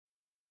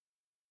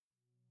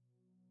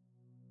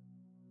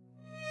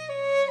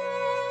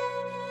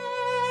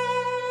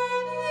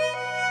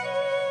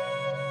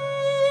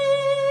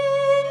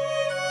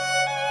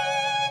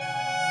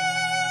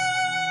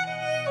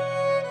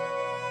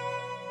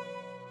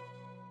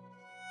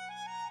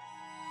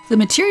The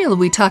material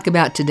we talk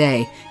about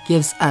today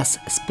gives us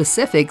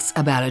specifics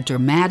about a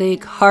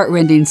dramatic,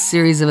 heart-rending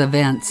series of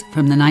events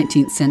from the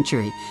 19th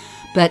century,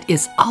 but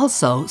is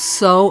also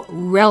so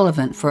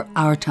relevant for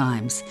our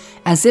times,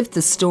 as if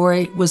the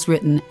story was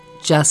written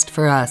just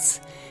for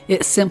us.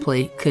 It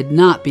simply could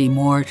not be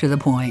more to the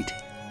point.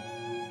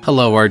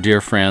 Hello, our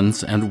dear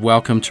friends, and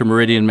welcome to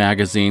Meridian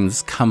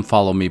Magazine's Come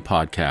Follow Me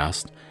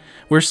podcast.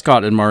 We're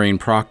Scott and Maureen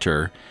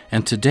Proctor,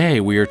 and today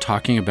we are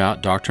talking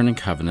about Doctrine and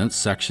Covenants,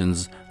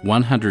 sections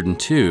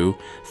 102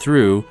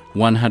 through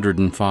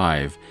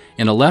 105,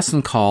 in a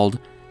lesson called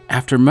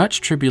After Much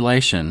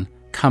Tribulation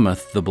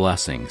Cometh the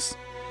Blessings.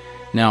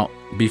 Now,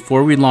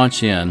 before we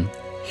launch in,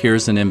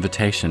 here's an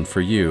invitation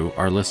for you,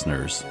 our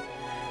listeners.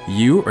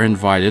 You are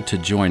invited to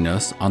join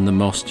us on the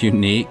most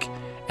unique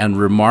and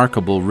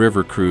remarkable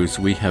river cruise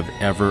we have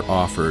ever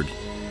offered.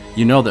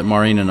 You know that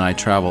Maureen and I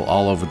travel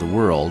all over the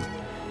world,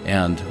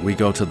 and we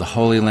go to the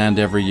Holy Land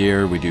every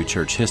year, we do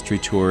church history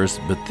tours,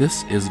 but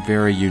this is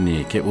very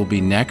unique. It will be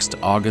next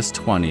August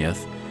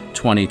 20th,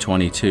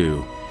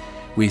 2022.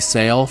 We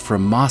sail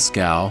from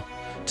Moscow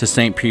to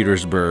St.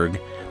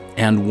 Petersburg,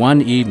 and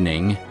one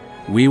evening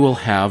we will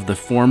have the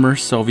former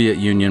Soviet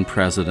Union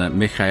President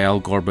Mikhail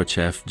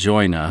Gorbachev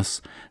join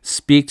us,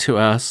 speak to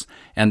us,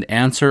 and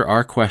answer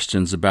our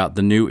questions about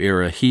the new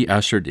era he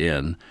ushered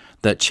in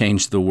that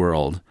changed the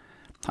world.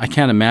 I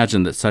can't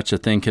imagine that such a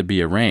thing could be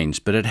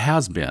arranged, but it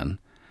has been.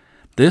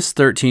 This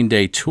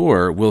 13-day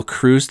tour will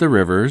cruise the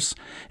rivers,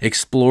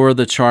 explore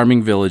the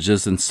charming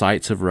villages and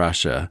sights of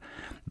Russia,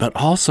 but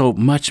also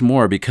much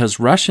more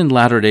because Russian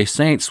Latter-day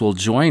Saints will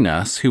join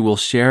us who will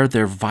share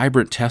their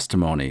vibrant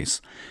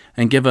testimonies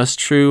and give us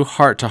true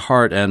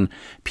heart-to-heart and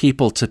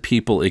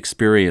people-to-people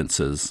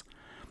experiences.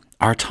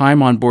 Our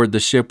time on board the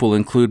ship will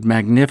include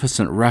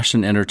magnificent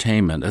Russian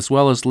entertainment, as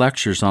well as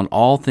lectures on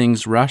all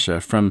things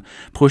Russia, from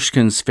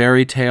Pushkin's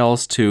fairy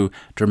tales to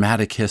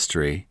dramatic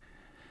history.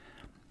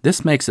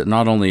 This makes it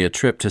not only a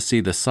trip to see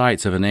the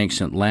sights of an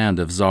ancient land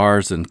of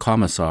czars and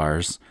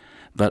commissars,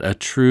 but a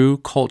true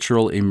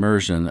cultural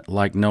immersion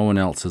like no one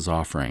else is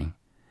offering.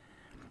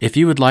 If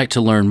you would like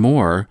to learn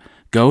more,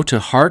 go to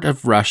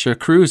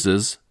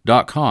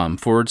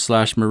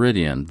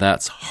heartofrussiacruises.com/Meridian.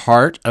 That's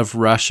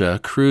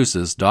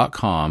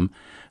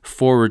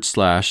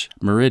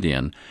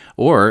heartofrussiacruises.com/Meridian.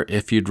 Or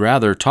if you'd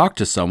rather talk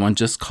to someone,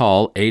 just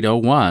call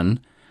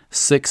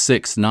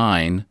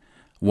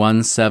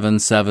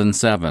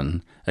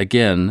 801-669-1777.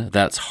 Again,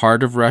 that's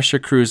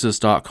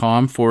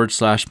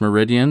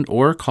heartofrussiacruises.com/Meridian,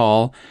 or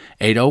call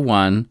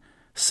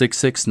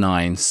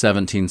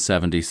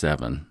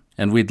 801-669-1777.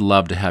 And we'd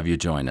love to have you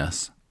join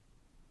us.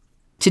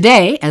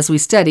 Today, as we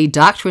study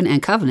Doctrine and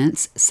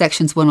Covenants,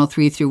 sections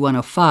 103 through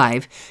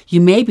 105,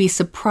 you may be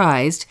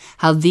surprised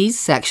how these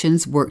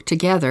sections work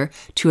together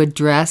to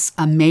address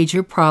a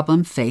major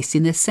problem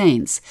facing the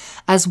saints,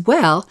 as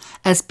well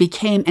as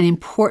became an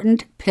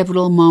important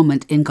pivotal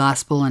moment in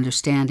gospel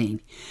understanding.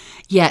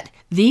 Yet,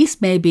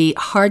 these may be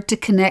hard to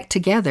connect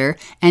together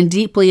and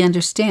deeply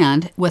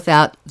understand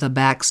without the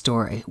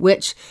backstory,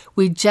 which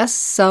we just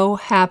so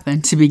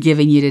happen to be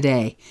giving you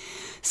today.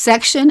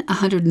 Section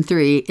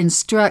 103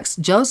 instructs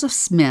Joseph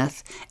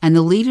Smith and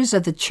the leaders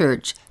of the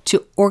church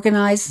to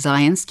organize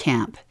Zion's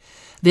camp.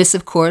 This,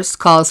 of course,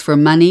 calls for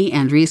money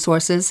and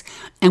resources,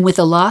 and with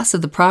the loss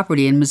of the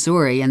property in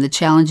Missouri and the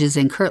challenges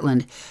in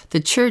Kirtland,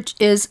 the church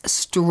is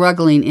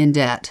struggling in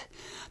debt.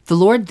 The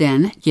Lord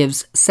then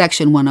gives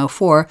Section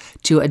 104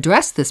 to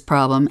address this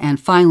problem, and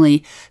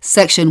finally,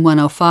 Section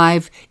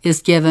 105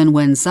 is given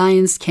when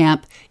Zion's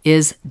camp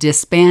is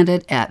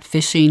disbanded at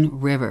Fishing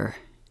River.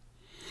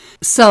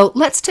 So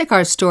let's take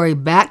our story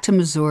back to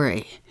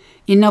Missouri.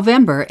 In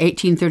November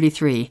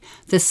 1833,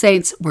 the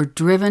saints were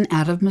driven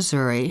out of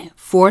Missouri,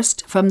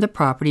 forced from the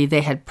property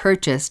they had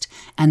purchased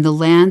and the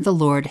land the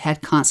Lord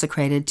had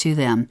consecrated to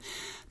them.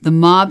 The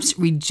mobs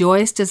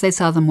rejoiced as they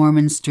saw the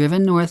Mormons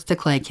driven north to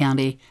Clay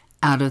County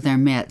out of their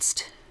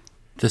midst.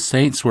 The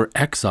saints were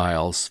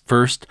exiles,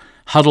 first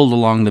huddled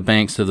along the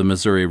banks of the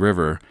Missouri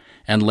River,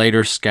 and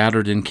later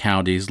scattered in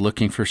counties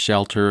looking for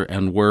shelter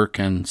and work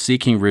and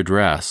seeking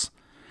redress.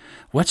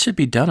 What should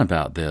be done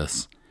about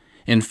this?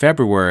 In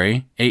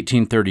February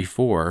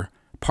 1834,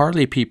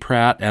 Parley P.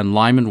 Pratt and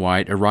Lyman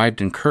White arrived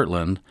in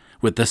Kirtland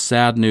with the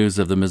sad news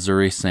of the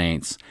Missouri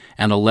Saints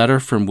and a letter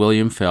from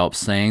William Phelps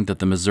saying that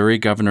the Missouri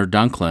Governor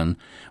Dunklin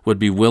would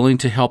be willing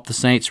to help the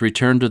Saints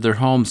return to their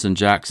homes in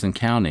Jackson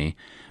County,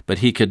 but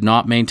he could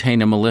not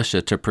maintain a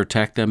militia to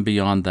protect them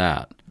beyond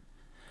that.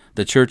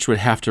 The church would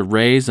have to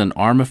raise and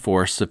arm a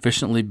force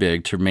sufficiently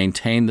big to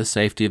maintain the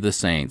safety of the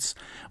saints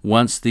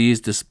once these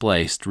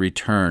displaced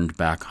returned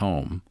back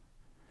home.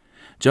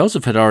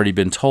 Joseph had already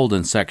been told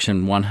in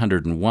section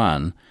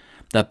 101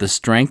 that the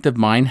strength of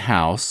mine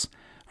house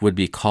would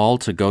be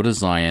called to go to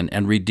Zion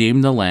and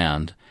redeem the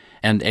land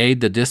and aid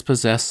the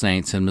dispossessed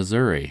saints in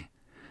Missouri.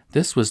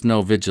 This was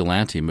no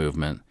vigilante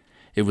movement.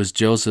 It was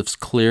Joseph's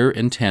clear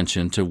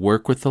intention to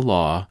work with the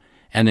law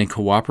and in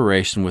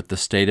cooperation with the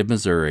state of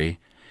Missouri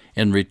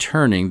in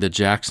returning the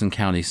Jackson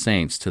County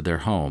saints to their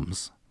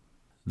homes.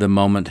 The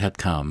moment had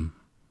come.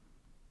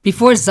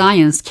 Before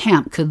Zion's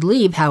camp could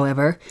leave,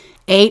 however,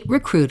 8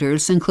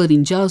 recruiters,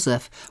 including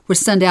Joseph, were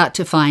sent out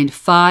to find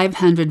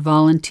 500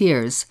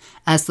 volunteers,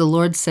 as the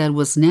Lord said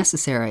was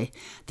necessary,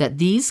 that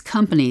these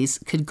companies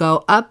could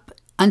go up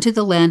unto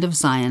the land of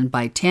Zion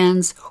by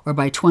 10s, or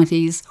by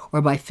 20s,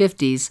 or by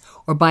 50s,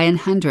 or by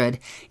 100,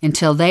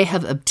 until they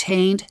have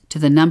obtained to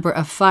the number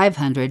of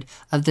 500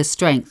 of the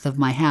strength of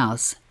my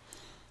house.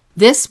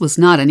 This was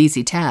not an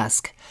easy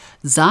task.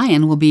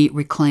 Zion will be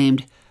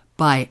reclaimed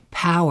by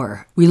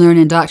power. We learn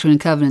in Doctrine and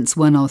Covenants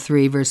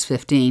 103, verse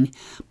 15,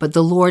 but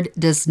the Lord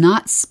does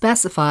not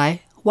specify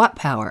what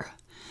power.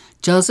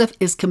 Joseph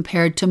is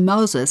compared to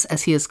Moses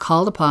as he is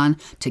called upon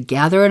to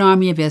gather an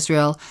army of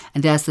Israel,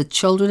 and as the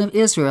children of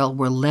Israel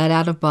were led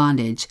out of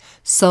bondage,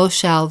 so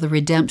shall the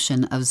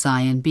redemption of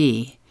Zion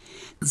be.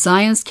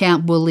 Zion's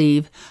camp will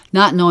leave,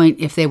 not knowing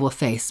if they will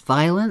face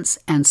violence,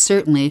 and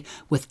certainly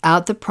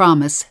without the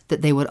promise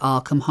that they would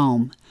all come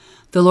home.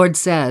 The Lord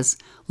says,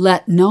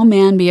 "Let no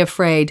man be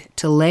afraid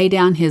to lay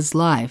down his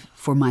life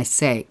for my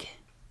sake."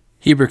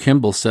 Heber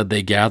Kimball said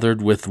they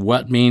gathered with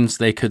what means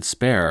they could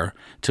spare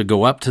to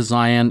go up to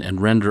Zion and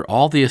render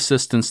all the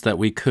assistance that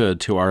we could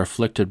to our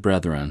afflicted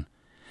brethren.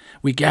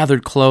 We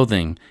gathered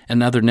clothing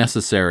and other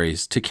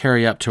necessaries to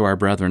carry up to our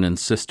brethren and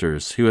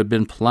sisters who had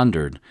been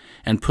plundered,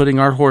 and putting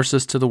our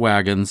horses to the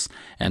wagons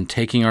and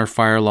taking our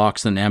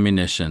firelocks and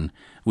ammunition,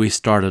 we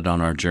started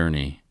on our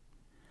journey.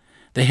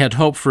 They had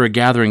hoped for a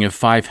gathering of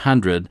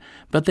 500,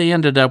 but they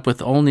ended up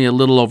with only a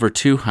little over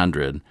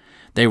 200.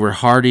 They were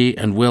hardy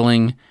and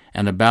willing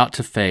and about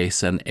to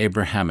face an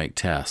Abrahamic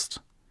test.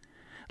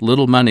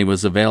 Little money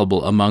was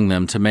available among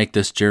them to make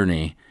this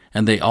journey,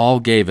 and they all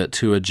gave it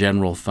to a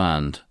general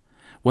fund.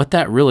 What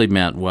that really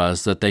meant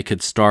was that they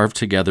could starve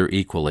together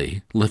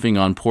equally, living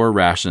on poor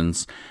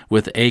rations,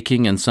 with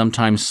aching and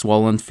sometimes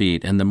swollen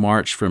feet in the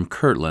march from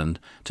Kirtland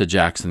to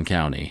Jackson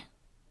County.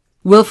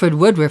 Wilford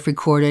Woodruff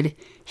recorded,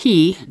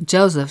 he,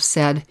 Joseph,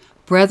 said,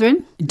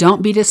 "Brethren,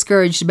 don't be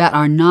discouraged about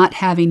our not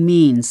having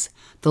means.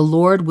 The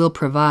Lord will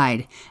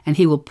provide, and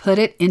he will put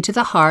it into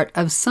the heart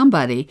of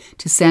somebody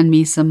to send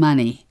me some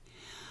money."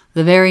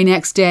 The very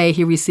next day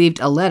he received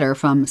a letter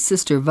from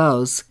Sister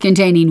Vose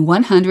containing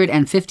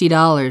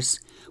 $150.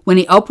 When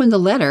he opened the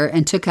letter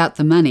and took out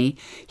the money,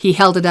 he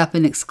held it up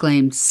and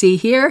exclaimed, "See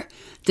here?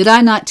 Did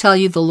I not tell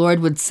you the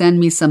Lord would send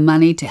me some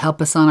money to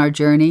help us on our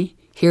journey?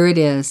 Here it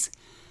is."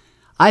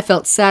 "I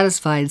felt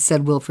satisfied,"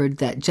 said Wilford,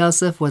 "that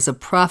Joseph was a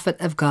prophet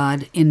of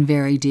God in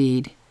very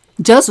deed."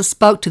 Joseph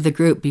spoke to the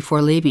group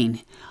before leaving.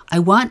 "I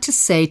want to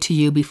say to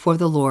you before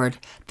the Lord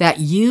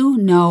that you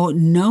know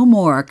no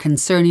more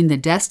concerning the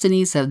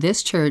destinies of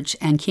this church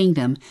and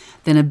kingdom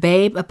than a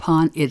babe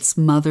upon its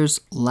mother's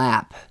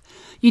lap.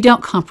 You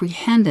don't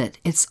comprehend it.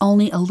 It's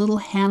only a little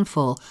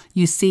handful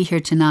you see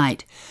here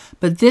tonight.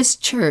 But this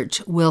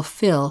church will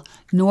fill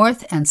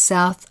North and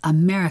South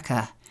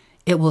America.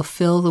 It will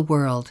fill the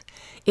world.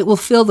 It will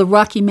fill the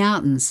Rocky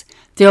Mountains.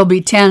 There will be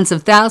tens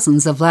of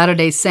thousands of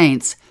Latter-day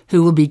Saints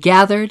who will be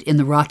gathered in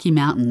the Rocky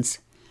Mountains."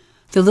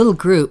 The little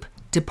group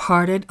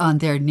departed on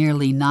their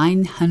nearly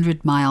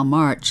 900-mile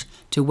march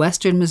to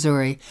western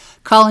Missouri,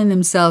 calling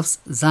themselves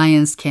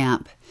Zion's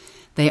Camp.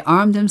 They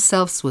armed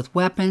themselves with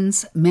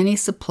weapons, many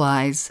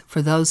supplies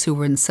for those who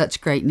were in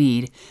such great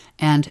need,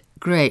 and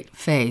great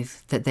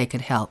faith that they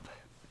could help.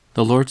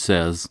 The Lord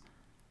says,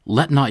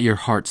 "Let not your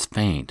hearts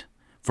faint.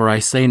 For I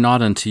say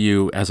not unto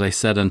you, as I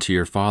said unto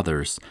your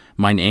fathers,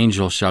 mine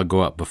angel shall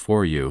go up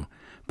before you,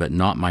 but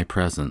not my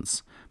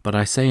presence. But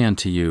I say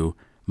unto you,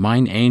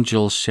 mine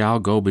angel shall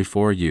go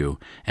before you,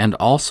 and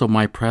also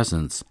my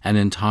presence, and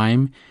in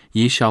time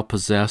ye shall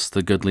possess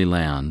the goodly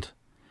land."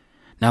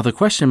 Now the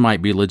question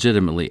might be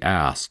legitimately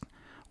asked,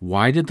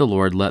 why did the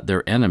Lord let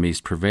their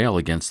enemies prevail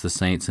against the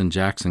saints in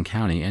Jackson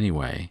County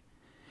anyway?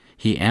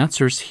 He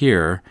answers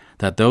here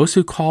that those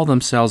who call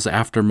themselves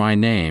after my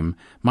name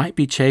might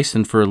be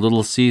chastened for a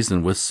little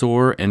season with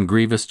sore and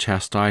grievous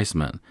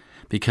chastisement,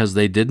 because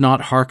they did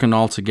not hearken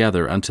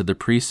altogether unto the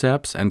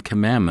precepts and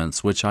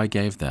commandments which I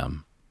gave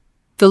them.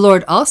 The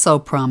Lord also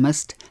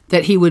promised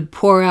that he would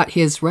pour out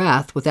his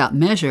wrath without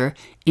measure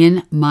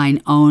in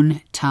mine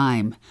own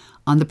time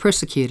on the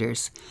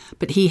persecutors,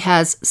 but he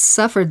has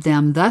suffered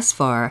them thus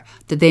far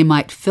that they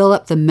might fill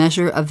up the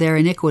measure of their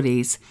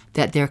iniquities,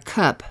 that their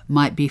cup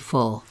might be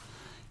full.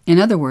 In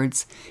other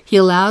words, he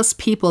allows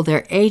people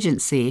their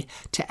agency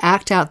to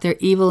act out their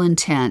evil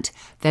intent,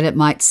 that it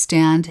might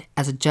stand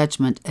as a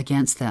judgment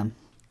against them.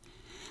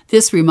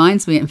 This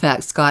reminds me, in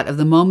fact, Scott, of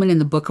the moment in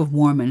the Book of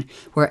Mormon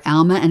where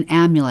Alma and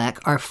Amulek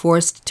are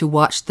forced to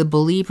watch the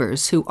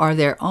believers, who are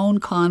their own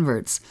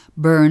converts,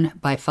 burn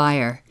by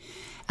fire.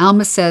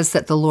 Alma says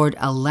that the Lord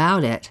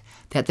allowed it,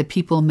 that the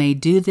people may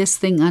do this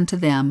thing unto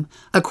them,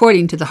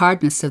 according to the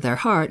hardness of their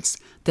hearts,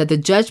 that the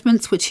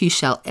judgments which he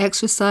shall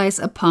exercise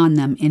upon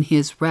them in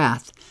his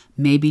wrath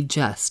may be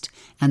just,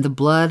 and the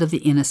blood of the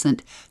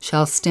innocent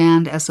shall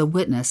stand as a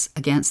witness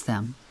against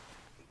them.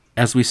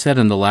 As we said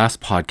in the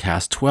last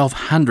podcast,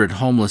 1,200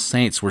 homeless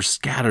saints were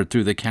scattered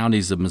through the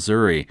counties of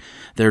Missouri.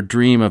 Their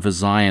dream of a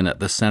Zion at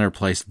the center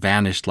place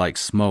vanished like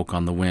smoke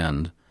on the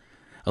wind.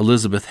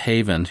 Elizabeth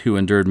Haven, who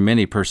endured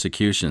many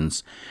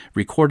persecutions,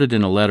 recorded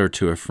in a letter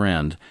to a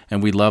friend,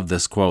 and we love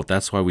this quote,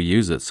 that's why we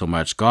use it so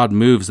much, "God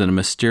moves in a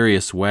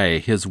mysterious way,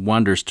 his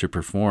wonders to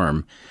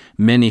perform.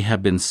 Many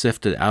have been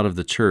sifted out of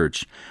the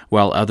church,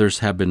 while others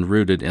have been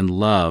rooted in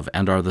love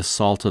and are the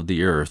salt of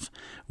the earth.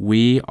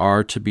 We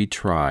are to be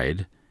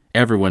tried,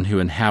 everyone who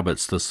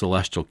inhabits the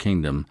celestial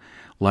kingdom,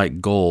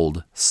 like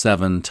gold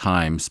 7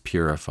 times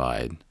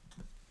purified."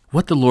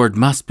 What the Lord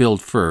must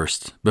build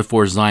first,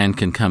 before Zion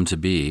can come to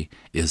be,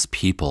 is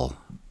people.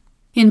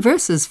 In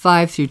verses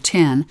 5 through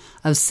 10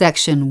 of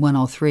section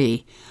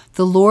 103,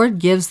 the Lord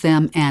gives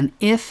them an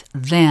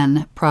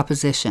if-then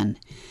proposition.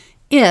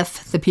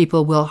 If the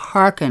people will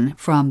hearken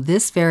from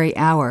this very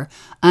hour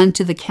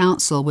unto the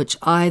counsel which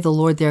I, the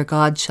Lord their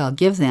God, shall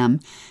give them,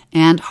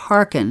 and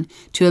hearken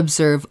to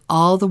observe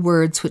all the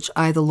words which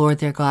I, the Lord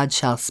their God,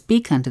 shall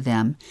speak unto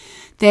them,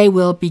 they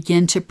will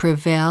begin to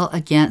prevail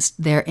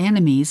against their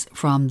enemies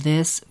from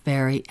this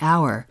very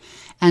hour,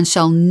 and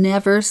shall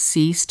never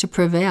cease to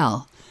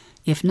prevail.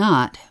 If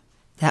not,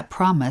 that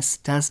promise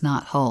does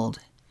not hold.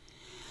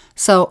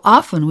 So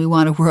often we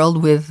want a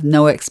world with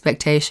no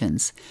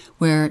expectations,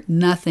 where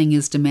nothing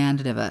is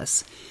demanded of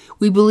us.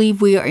 We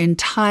believe we are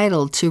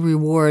entitled to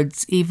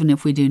rewards even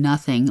if we do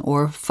nothing,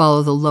 or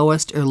follow the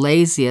lowest or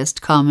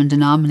laziest common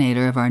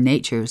denominator of our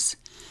natures.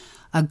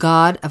 A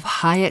God of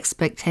high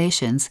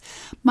expectations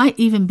might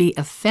even be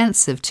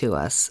offensive to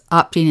us,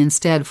 opting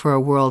instead for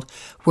a world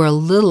where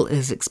little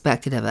is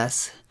expected of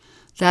us.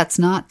 That's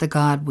not the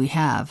God we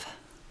have.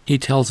 He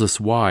tells us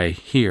why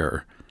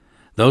here.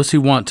 Those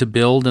who want to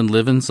build and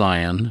live in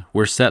Zion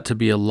were set to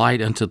be a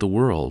light unto the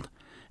world,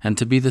 and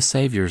to be the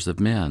saviors of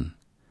men.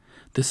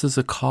 This is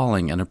a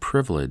calling and a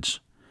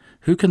privilege.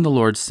 Who can the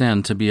Lord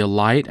send to be a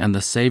light and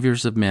the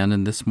saviors of men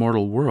in this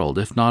mortal world,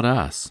 if not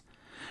us?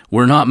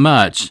 We're not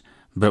much,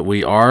 but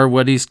we are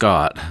what He's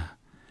got.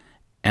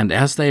 And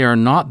as they are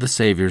not the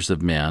saviors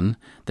of men,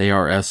 they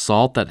are as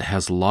salt that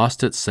has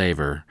lost its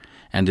savor,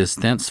 and is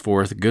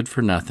thenceforth good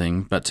for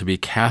nothing, but to be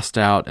cast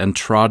out and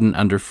trodden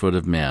under foot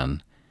of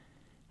men.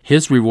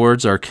 His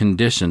rewards are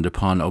conditioned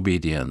upon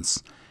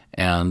obedience,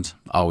 and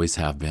always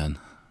have been.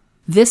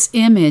 This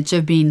image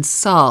of being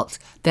salt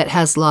that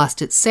has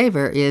lost its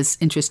savor is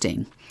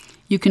interesting.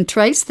 You can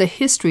trace the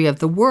history of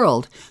the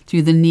world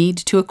through the need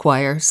to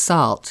acquire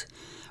salt.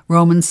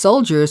 Roman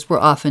soldiers were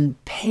often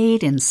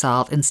paid in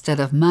salt instead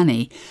of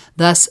money.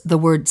 Thus, the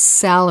word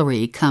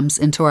salary comes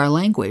into our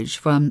language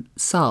from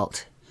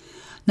salt.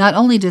 Not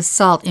only does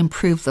salt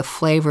improve the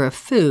flavor of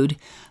food,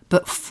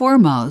 but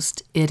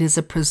foremost, it is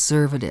a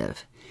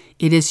preservative.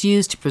 It is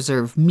used to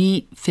preserve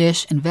meat,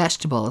 fish, and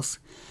vegetables.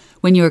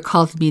 When you are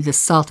called to be the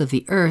salt of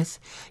the earth,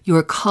 you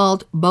are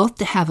called both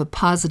to have a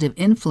positive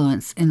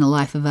influence in the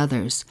life of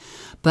others,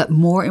 but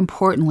more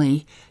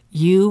importantly,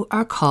 you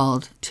are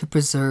called to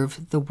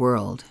preserve the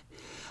world.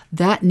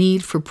 That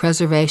need for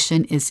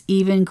preservation is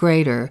even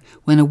greater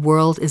when a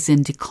world is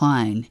in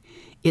decline.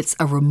 It's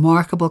a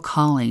remarkable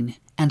calling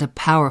and a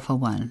powerful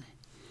one.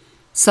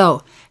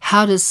 So,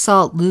 how does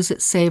salt lose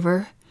its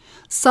savor?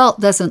 Salt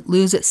doesn't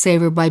lose its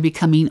savor by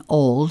becoming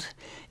old.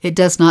 It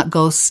does not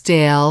go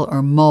stale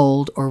or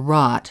mold or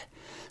rot.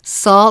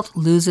 Salt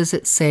loses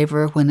its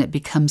savor when it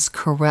becomes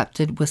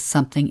corrupted with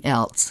something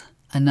else,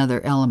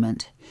 another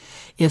element.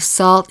 If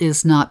salt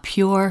is not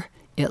pure,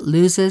 it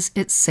loses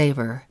its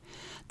savor.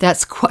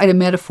 That's quite a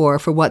metaphor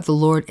for what the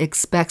Lord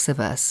expects of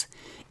us.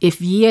 If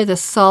ye are the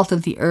salt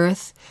of the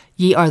earth,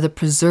 ye are the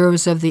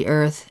preserves of the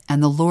earth,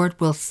 and the Lord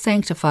will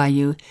sanctify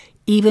you,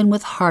 even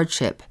with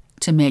hardship,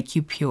 to make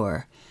you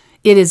pure.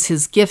 It is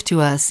His gift to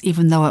us,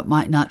 even though it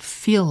might not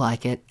feel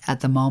like it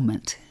at the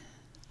moment.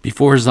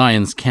 Before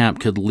Zion's camp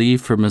could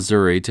leave for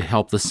Missouri to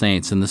help the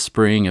saints in the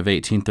spring of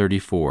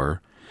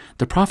 1834,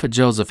 the prophet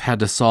Joseph had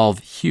to solve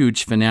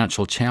huge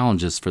financial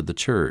challenges for the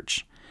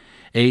church.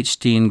 H.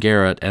 Dean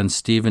Garrett and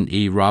Stephen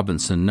E.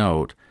 Robinson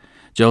note,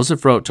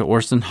 Joseph wrote to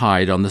Orson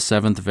Hyde on the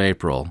 7th of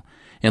April,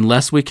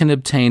 "Unless we can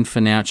obtain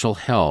financial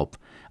help,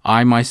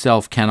 I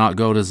myself cannot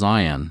go to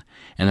Zion,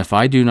 and if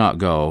I do not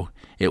go,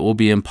 it will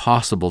be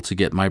impossible to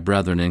get my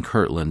brethren in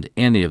Kirtland,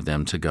 any of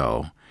them, to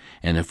go.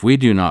 And if we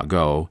do not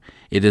go,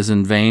 it is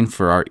in vain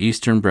for our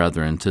Eastern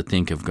brethren to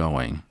think of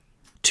going."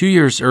 2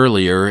 years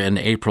earlier, in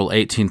April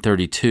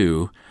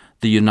 1832,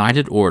 the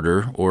United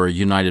Order, or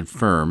United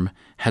Firm,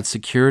 had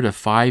secured a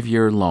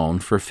 5-year loan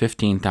for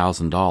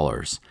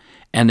 $15,000,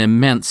 an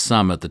immense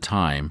sum at the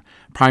time,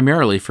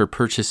 primarily for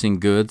purchasing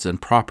goods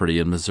and property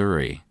in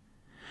Missouri.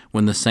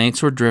 When the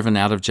saints were driven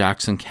out of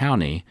Jackson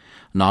County,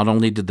 not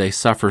only did they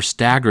suffer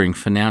staggering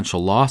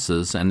financial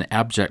losses and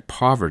abject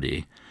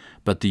poverty,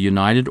 but the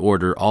United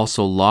Order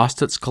also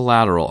lost its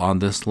collateral on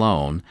this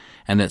loan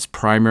and its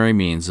primary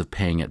means of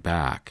paying it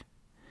back.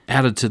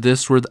 Added to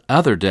this were the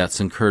other debts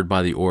incurred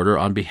by the Order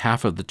on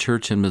behalf of the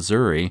church in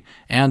Missouri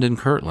and in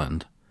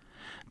Kirtland.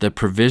 The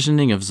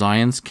provisioning of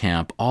Zion's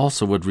camp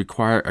also would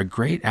require a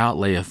great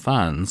outlay of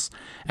funds,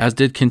 as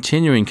did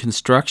continuing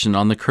construction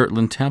on the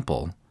Kirtland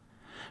Temple.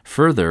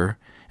 Further,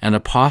 An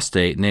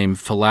apostate named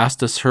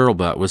Philastus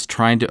Hurlbut was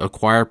trying to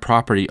acquire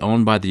property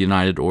owned by the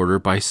United Order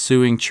by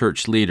suing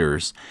church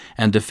leaders,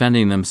 and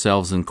defending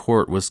themselves in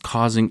court was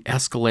causing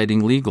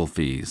escalating legal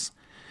fees.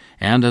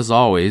 And as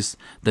always,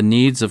 the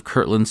needs of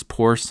Kirtland's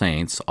poor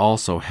saints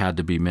also had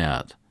to be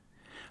met.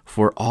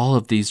 For all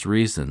of these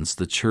reasons,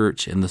 the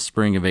church in the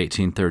spring of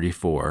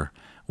 1834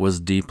 was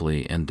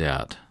deeply in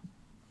debt.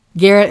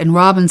 Garrett and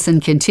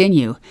Robinson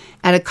continue.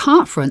 At a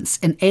conference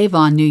in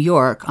Avon, New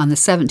York, on the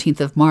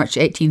 17th of March,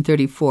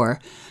 1834,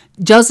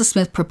 Joseph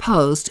Smith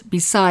proposed,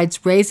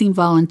 besides raising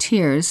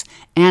volunteers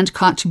and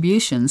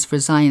contributions for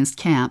Zion's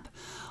camp,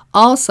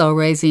 also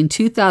raising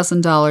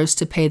 $2,000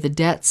 to pay the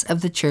debts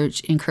of the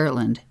church in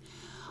Kirtland.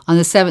 On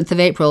the 7th of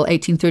April,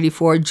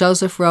 1834,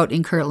 Joseph wrote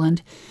in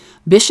Kirtland,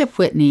 Bishop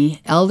Whitney,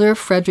 Elder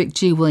Frederick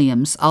G.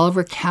 Williams,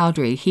 Oliver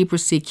Cowdery, Heber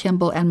C.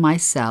 Kimball, and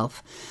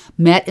myself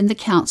met in the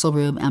council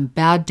room and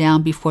bowed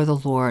down before the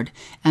Lord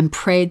and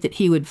prayed that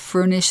he would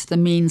furnish the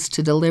means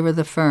to deliver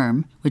the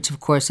firm, which of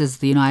course is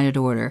the United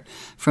Order,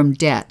 from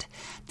debt,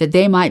 that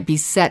they might be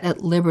set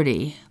at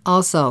liberty,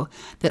 also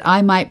that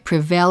I might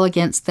prevail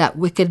against that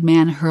wicked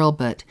man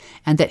Hurlbut,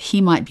 and that he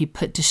might be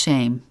put to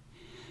shame.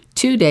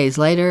 2 days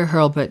later,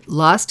 Hurlbut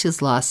lost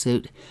his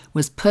lawsuit,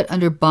 was put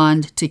under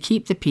bond to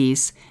keep the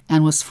peace,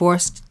 and was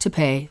forced to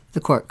pay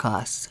the court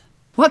costs.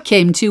 What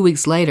came 2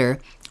 weeks later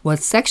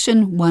was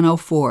Section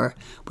 104,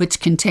 which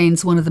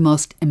contains one of the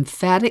most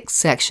emphatic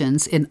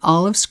sections in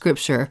all of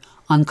Scripture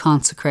on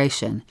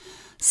consecration,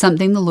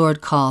 something the Lord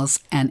calls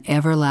an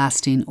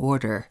everlasting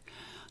order.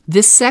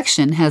 This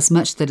section has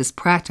much that is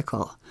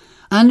practical.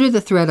 Under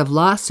the threat of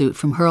lawsuit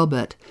from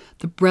Hurlbut,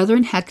 the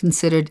brethren had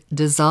considered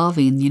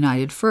dissolving the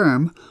United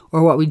Firm,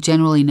 or what we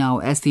generally know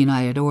as the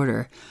United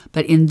Order.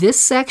 But in this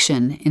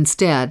section,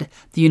 instead,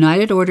 the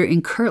United Order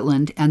in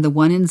Kirtland and the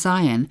one in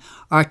Zion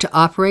are to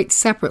operate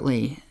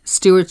separately.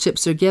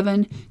 Stewardships are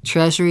given,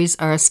 treasuries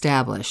are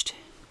established.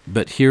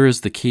 But here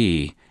is the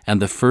key,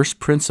 and the first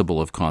principle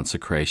of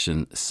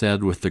consecration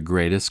said with the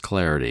greatest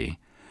clarity.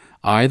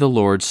 I, the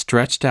Lord,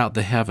 stretched out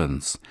the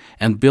heavens,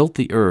 and built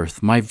the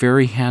earth, my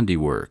very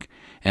handiwork,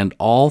 and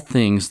all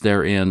things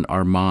therein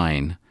are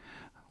mine.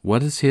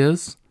 What is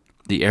his?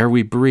 The air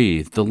we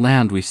breathe, the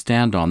land we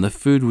stand on, the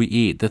food we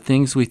eat, the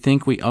things we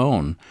think we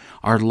own,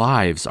 our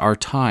lives, our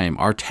time,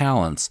 our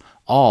talents,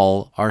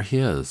 all are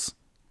his.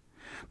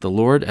 The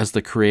Lord, as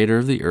the creator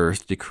of the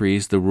earth,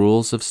 decrees the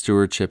rules of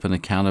stewardship and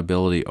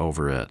accountability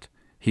over it.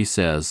 He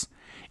says,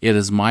 It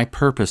is my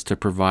purpose to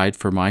provide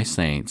for my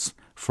saints,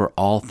 for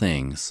all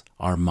things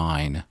are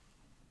mine.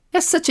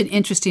 That's such an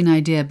interesting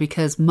idea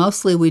because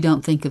mostly we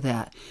don't think of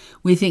that.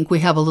 We think we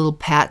have a little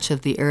patch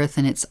of the earth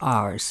and it's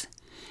ours.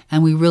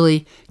 And we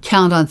really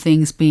count on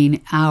things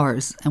being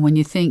ours. And when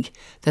you think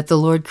that the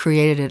Lord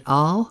created it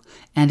all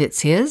and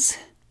it's his,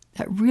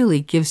 that really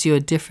gives you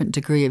a different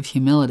degree of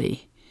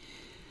humility.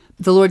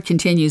 The Lord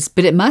continues,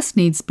 But it must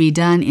needs be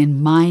done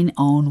in mine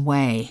own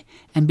way.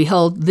 And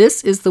behold,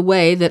 this is the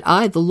way that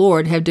I, the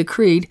Lord, have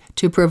decreed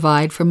to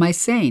provide for my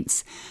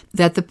saints,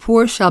 that the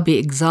poor shall be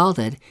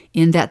exalted,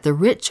 in that the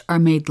rich are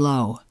made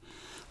low.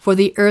 For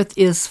the earth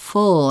is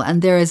full,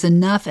 and there is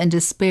enough and to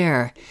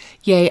spare.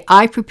 Yea,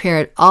 I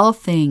prepared all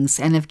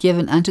things, and have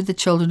given unto the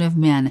children of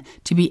men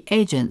to be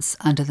agents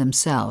unto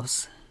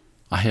themselves.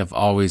 I have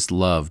always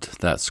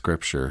loved that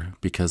scripture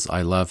because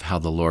I love how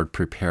the Lord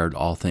prepared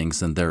all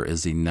things and there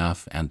is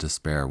enough and to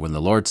spare. When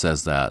the Lord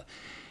says that,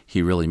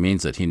 he really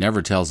means it. He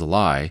never tells a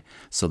lie,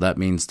 so that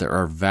means there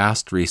are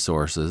vast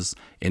resources,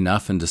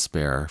 enough and to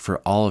spare for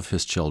all of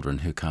his children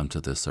who come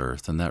to this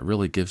earth, and that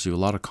really gives you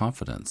a lot of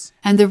confidence.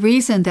 And the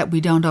reason that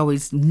we don't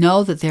always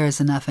know that there is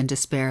enough and to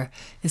spare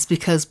is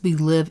because we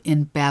live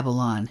in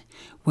Babylon,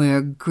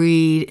 where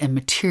greed and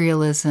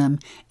materialism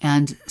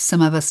and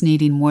some of us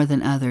needing more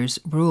than others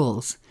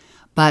rules.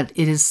 But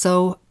it is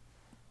so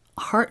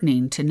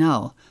heartening to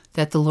know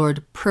that the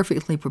Lord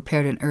perfectly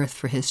prepared an earth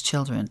for his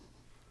children.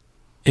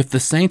 If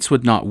the saints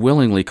would not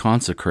willingly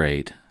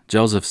consecrate,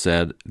 Joseph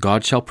said,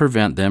 God shall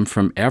prevent them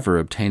from ever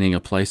obtaining a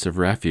place of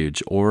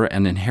refuge or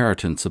an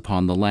inheritance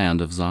upon the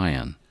land of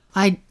Zion.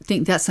 I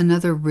think that's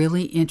another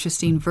really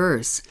interesting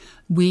verse.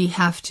 We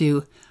have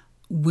to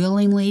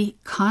willingly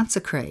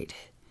consecrate,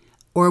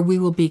 or we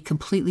will be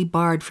completely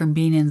barred from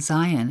being in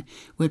Zion,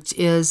 which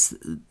is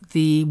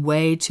the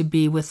way to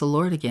be with the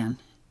Lord again.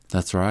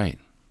 That's right.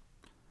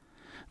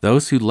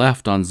 Those who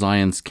left on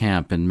Zion's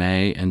camp in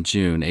May and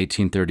June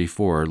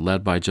 1834,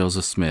 led by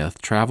Joseph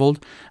Smith,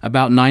 traveled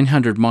about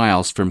 900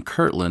 miles from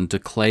Kirtland to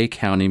Clay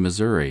County,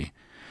 Missouri.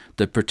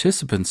 The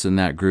participants in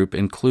that group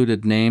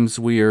included names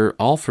we are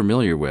all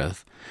familiar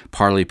with: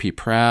 Parley P.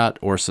 Pratt,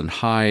 Orson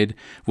Hyde,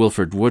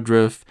 Wilford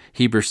Woodruff,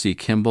 Heber C.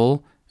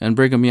 Kimball, and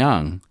Brigham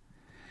Young.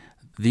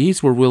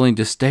 These were willing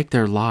to stake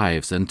their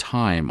lives and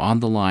time on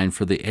the line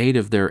for the aid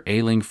of their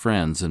ailing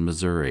friends in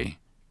Missouri.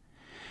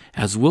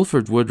 As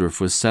Wilford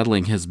Woodruff was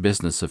settling his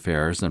business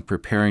affairs and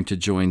preparing to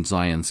join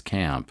Zion's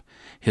camp,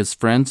 his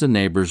friends and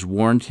neighbors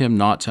warned him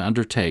not to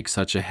undertake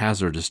such a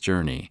hazardous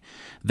journey.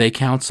 They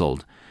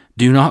counseled,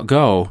 "Do not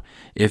go.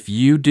 If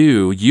you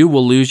do, you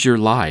will lose your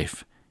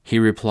life." He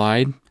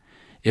replied,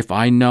 If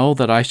I know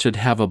that I should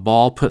have a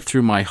ball put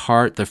through my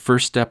heart the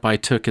first step I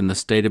took in the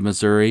state of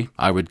Missouri,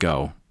 I would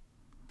go."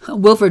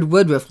 Wilford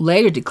Woodruff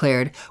later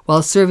declared,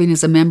 while serving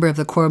as a member of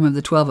the Quorum of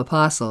the 12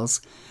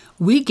 Apostles,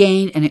 "We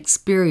gained an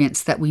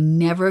experience that we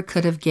never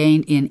could have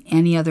gained in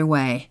any other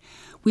way.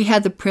 We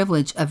had the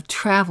privilege of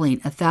traveling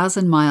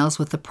 1,000 miles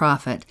with the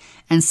prophet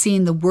and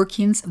seeing the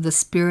workings of the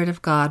Spirit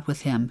of God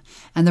with him,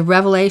 and the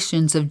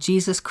revelations of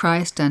Jesus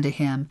Christ unto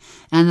him,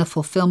 and the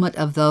fulfillment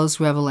of those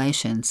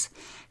revelations.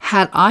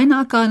 Had I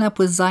not gone up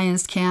with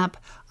Zion's camp,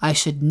 I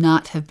should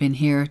not have been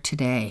here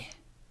today."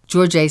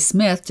 George A.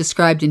 Smith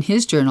described in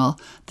his journal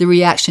the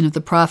reaction of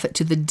the prophet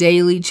to the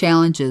daily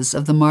challenges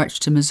of the march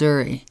to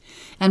Missouri.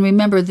 And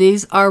remember,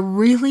 these are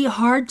really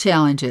hard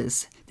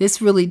challenges.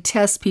 This really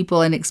tests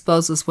people and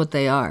exposes what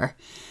they are.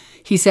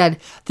 He said,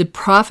 "The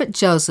prophet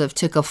Joseph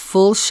took a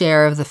full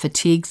share of the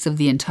fatigues of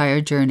the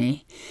entire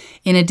journey.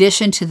 In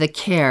addition to the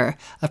care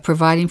of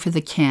providing for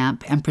the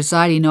camp and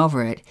presiding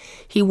over it,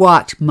 he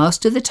walked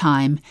most of the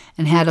time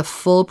and had a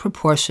full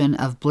proportion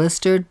of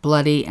blistered,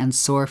 bloody, and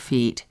sore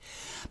feet.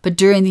 But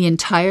during the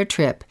entire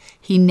trip,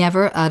 he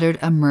never uttered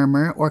a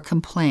murmur or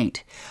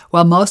complaint.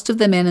 While most of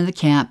the men in the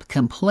camp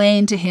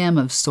complained to him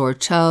of sore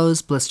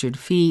toes, blistered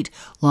feet,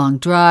 long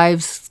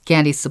drives,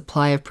 scanty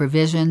supply of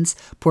provisions,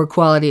 poor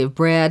quality of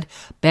bread,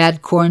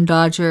 bad corn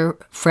dodger,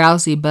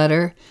 frowsy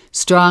butter,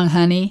 strong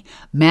honey,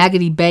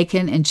 maggoty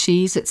bacon and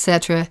cheese,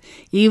 etc.,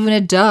 even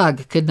a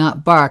dog could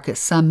not bark at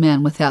some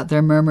men without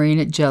their murmuring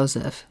at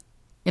Joseph.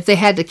 If they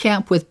had to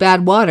camp with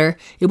bad water,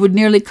 it would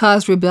nearly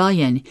cause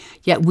rebellion.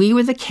 Yet we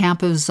were the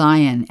camp of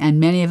Zion, and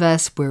many of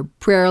us were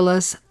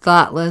prayerless,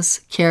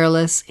 thoughtless,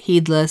 careless,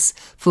 heedless,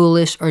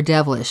 foolish, or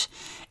devilish,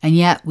 and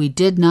yet we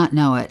did not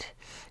know it.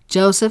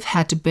 Joseph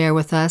had to bear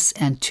with us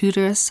and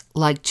tutor us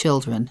like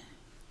children."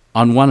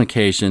 On one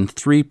occasion,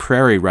 3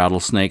 prairie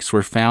rattlesnakes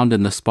were found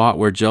in the spot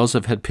where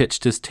Joseph had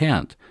pitched his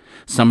tent.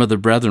 Some of the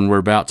brethren were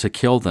about to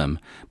kill them,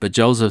 but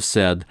Joseph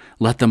said,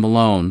 "Let them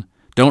alone.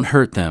 Don't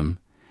hurt them.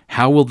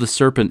 How will the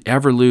serpent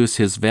ever lose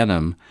his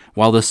venom,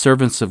 while the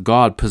servants of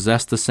God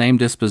possess the same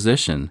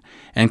disposition,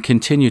 and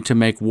continue to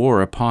make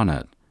war upon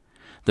it?"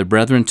 The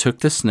brethren took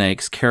the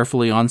snakes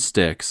carefully on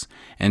sticks,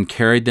 and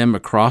carried them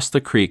across the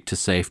creek to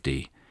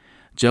safety.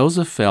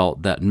 Joseph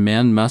felt that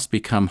men must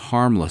become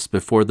harmless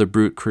before the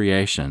brute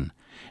creation,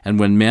 and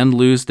when men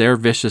lose their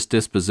vicious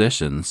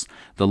dispositions,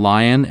 the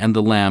lion and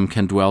the lamb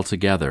can dwell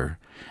together,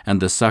 and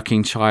the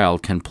sucking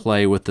child can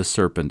play with the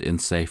serpent in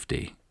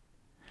safety.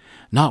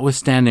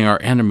 "Notwithstanding our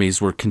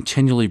enemies were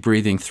continually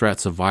breathing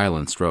threats of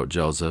violence," wrote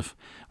Joseph,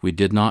 "we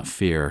did not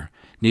fear,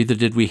 neither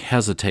did we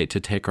hesitate to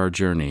take our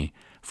journey,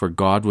 for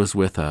God was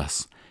with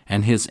us,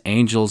 and his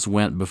angels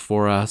went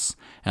before us,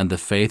 and the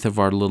faith of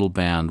our little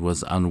band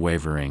was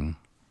unwavering."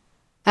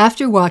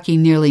 After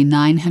walking nearly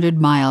 900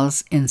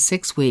 miles in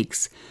 6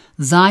 weeks,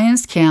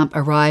 Zion's camp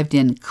arrived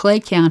in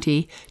Clay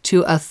County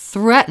to a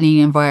threatening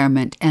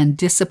environment and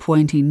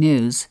disappointing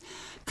news.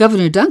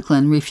 Governor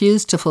Dunklin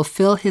refused to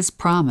fulfill his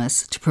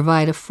promise to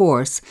provide a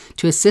force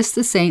to assist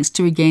the saints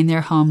to regain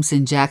their homes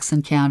in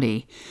Jackson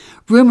County.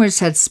 Rumors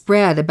had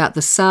spread about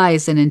the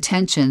size and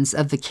intentions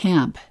of the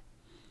camp.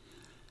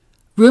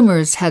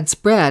 Rumors had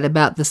spread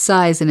about the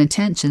size and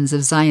intentions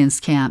of Zion's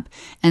camp,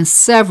 and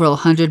several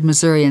hundred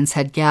Missourians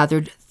had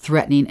gathered,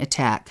 threatening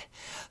attack.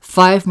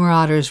 5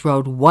 marauders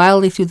rode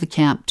wildly through the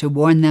camp to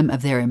warn them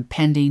of their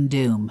impending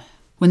doom.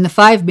 When the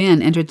 5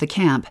 men entered the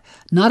camp,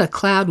 not a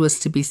cloud was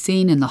to be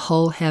seen in the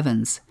whole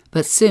heavens.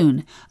 But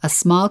soon a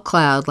small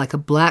cloud like a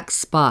black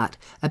spot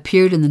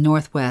appeared in the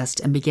northwest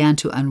and began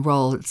to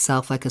unroll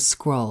itself like a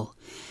scroll.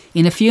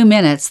 In a few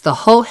minutes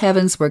the whole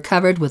heavens were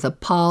covered with a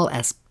pall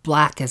as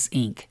black as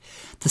ink.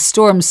 The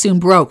storm soon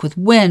broke with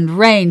wind,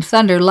 rain,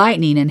 thunder,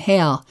 lightning, and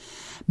hail.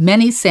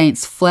 Many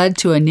saints fled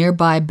to a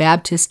nearby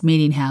Baptist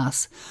meeting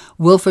house.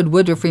 Wilford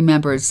Woodruff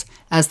remembers,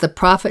 as the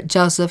prophet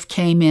Joseph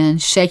came in,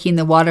 shaking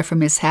the water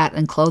from his hat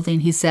and clothing,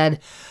 he said,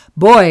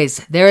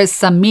 "Boys, there is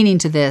some meaning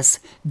to this.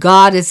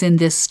 God is in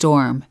this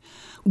storm."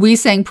 We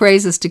sang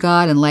praises to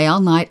God and lay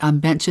all night on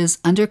benches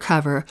under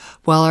cover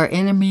while our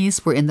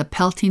enemies were in the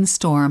pelting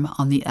storm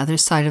on the other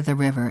side of the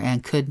river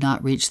and could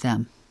not reach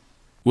them.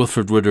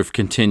 Wilford Woodruff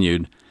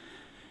continued,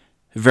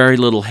 "Very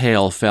little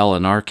hail fell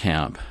in our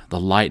camp. The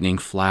lightning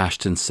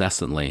flashed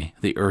incessantly.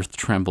 The earth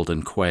trembled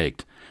and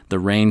quaked. The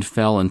rain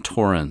fell in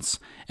torrents,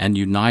 and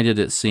united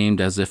it seemed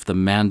as if the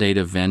mandate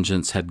of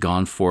vengeance had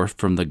gone forth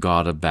from the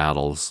God of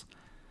battles.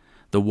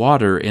 The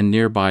water in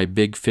nearby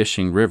Big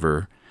Fishing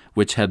River,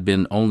 which had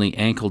been only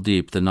ankle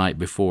deep the night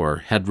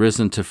before, had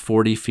risen to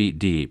 40 feet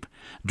deep,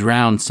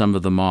 drowned some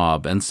of the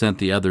mob, and sent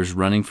the others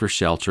running for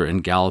shelter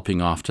and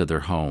galloping off to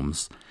their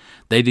homes.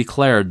 They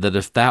declared that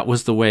if that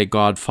was the way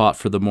God fought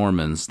for the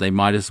Mormons, they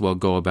might as well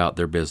go about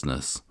their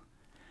business.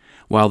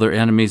 While their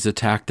enemies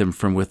attacked them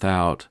from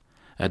without,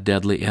 a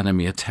deadly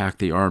enemy attacked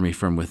the army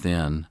from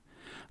within.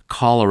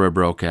 Cholera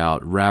broke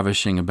out,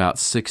 ravishing about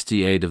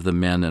 68 of the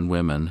men and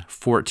women,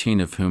 14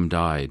 of whom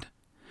died.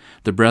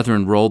 The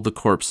brethren rolled the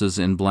corpses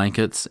in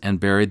blankets and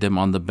buried them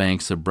on the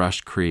banks of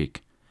Brush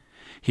Creek.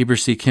 Heber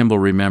C. Kimball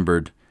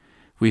remembered,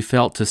 we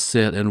felt to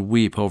sit and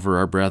weep over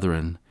our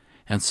brethren,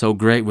 and so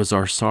great was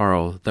our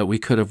sorrow that we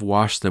could have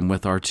washed them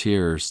with our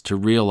tears to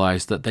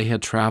realize that they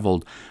had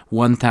traveled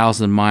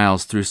 1,000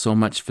 miles through so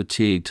much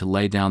fatigue to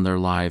lay down their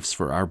lives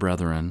for our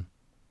brethren.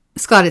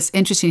 Scott, it's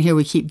interesting here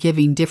we keep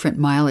giving different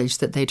mileage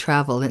that they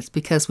traveled. It's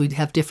because we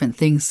have different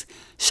things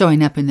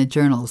showing up in the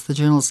journals. The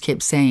journals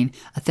keep saying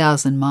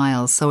 1,000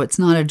 miles, so it's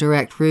not a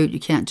direct route. You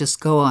can't just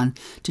go on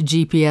to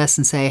GPS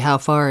and say, how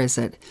far is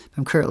it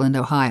from Kirtland,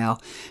 Ohio?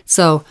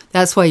 So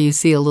that's why you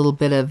see a little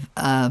bit of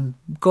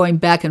going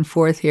back and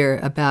forth here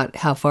about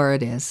how far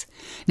it is.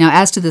 Now,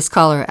 as to this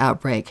cholera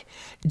outbreak,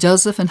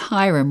 Joseph and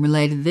Hyrum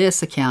related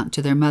this account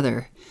to their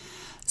mother.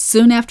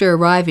 Soon after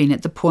arriving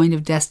at the point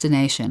of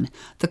destination,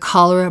 the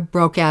cholera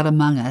broke out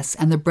among us,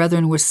 and the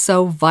brethren were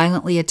so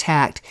violently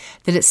attacked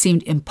that it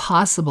seemed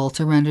impossible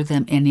to render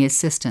them any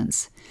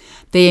assistance.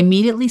 They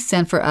immediately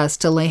sent for us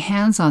to lay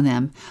hands on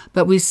them,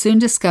 but we soon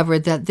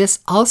discovered that this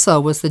also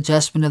was the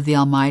judgment of the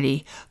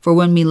Almighty, for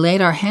when we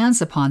laid our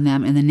hands upon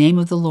them in the name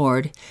of the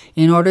Lord,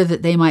 in order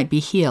that they might be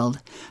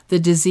healed, the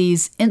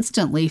disease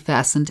instantly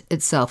fastened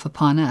itself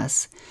upon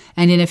us,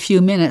 and in a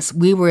few minutes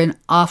we were in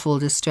awful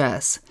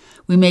distress.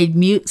 We made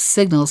mute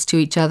signals to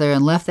each other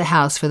and left the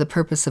house for the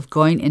purpose of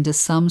going into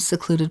some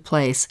secluded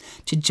place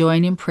to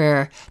join in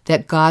prayer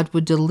that God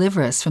would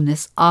deliver us from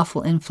this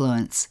awful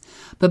influence.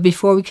 But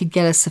before we could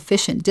get a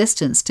sufficient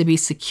distance to be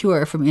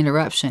secure from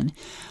interruption,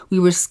 we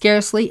were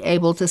scarcely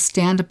able to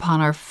stand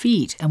upon our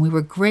feet, and we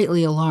were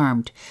greatly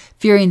alarmed,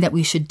 fearing that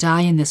we should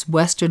die in this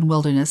western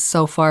wilderness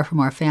so far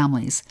from our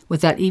families,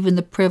 without even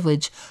the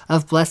privilege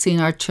of blessing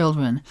our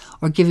children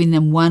or giving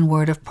them one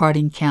word of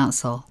parting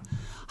counsel.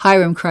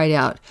 Hyrum cried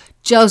out,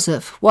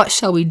 "Joseph, what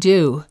shall we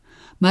do?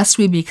 Must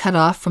we be cut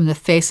off from the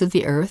face of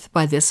the earth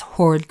by this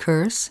horrid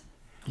curse?"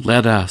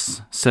 "Let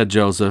us," said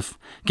Joseph,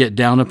 "get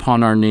down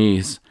upon our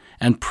knees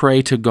and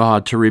pray to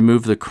God to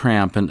remove the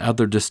cramp and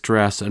other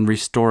distress and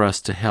restore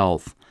us to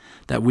health,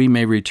 that we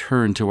may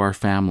return to our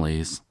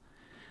families."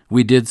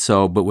 We did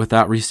so, but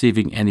without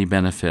receiving any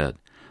benefit,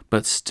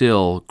 but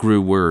still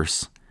grew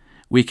worse.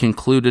 We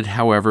concluded,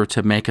 however,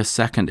 to make a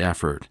second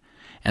effort,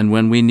 and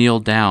when we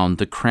kneeled down,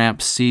 the cramp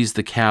seized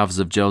the calves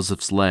of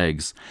Joseph's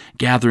legs,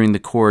 gathering the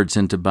cords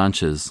into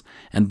bunches,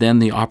 and then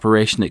the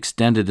operation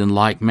extended in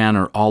like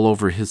manner all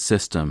over his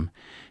system.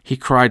 He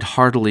cried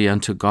heartily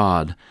unto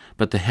God,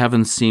 but the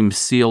heavens seemed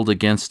sealed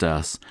against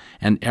us,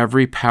 and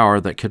every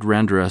power that could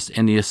render us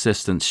any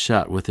assistance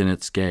shut within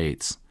its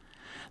gates.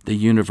 The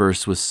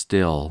universe was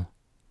still.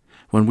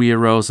 When we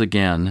arose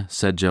again,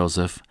 said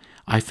Joseph,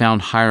 I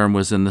found Hyrum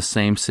was in the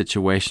same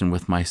situation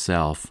with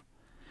myself.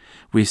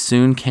 We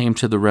soon came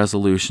to the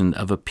resolution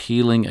of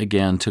appealing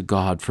again to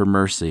God for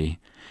mercy,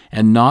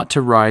 and not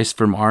to rise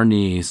from our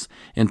knees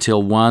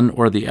until one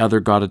or the other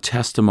got a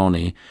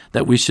testimony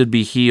that we should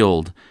be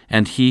healed,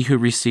 and he who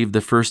received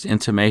the first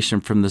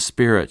intimation from the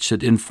Spirit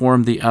should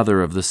inform the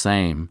other of the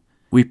same.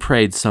 We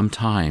prayed some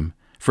time,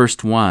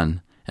 first one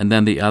and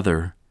then the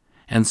other,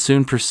 and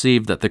soon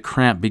perceived that the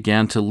cramp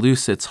began to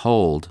loose its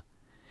hold.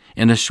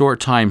 In a short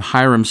time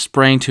Hyrum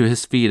sprang to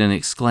his feet and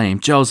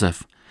exclaimed,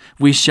 "Joseph,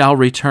 we shall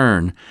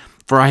return,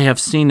 for I have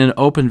seen an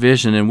open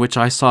vision in which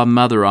I saw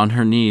Mother on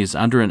her knees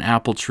under an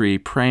apple tree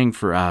praying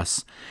for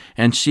us,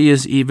 and she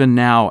is even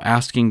now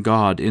asking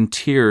God in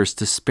tears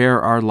to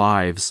spare our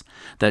lives,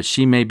 that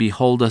she may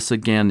behold us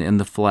again in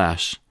the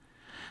flesh.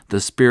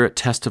 The Spirit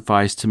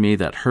testifies to me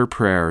that her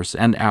prayers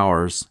and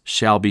ours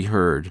shall be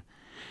heard."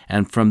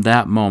 And from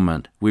that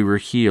moment we were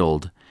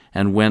healed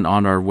and went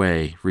on our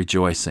way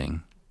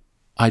rejoicing.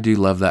 I do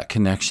love that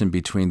connection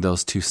between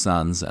those two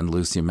sons and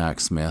Lucy Mack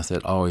Smith.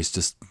 It always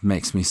just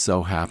makes me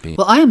so happy.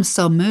 Well, I am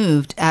so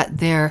moved at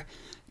their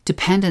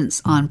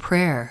dependence on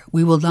prayer.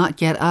 We will not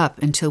get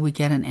up until we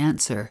get an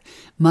answer.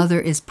 Mother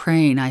is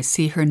praying. I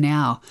see her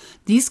now.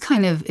 These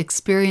kind of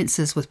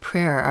experiences with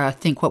prayer are, I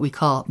think, what we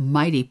call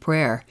mighty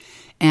prayer.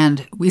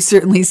 And we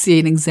certainly see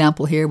an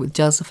example here with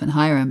Joseph and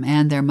Hyrum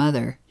and their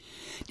mother.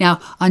 Now,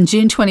 on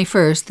June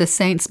 21st, the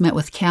Saints met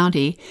with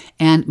county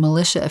and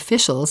militia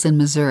officials in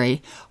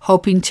Missouri,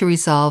 hoping to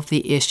resolve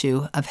the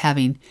issue of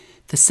having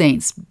the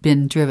Saints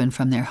been driven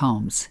from their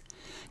homes.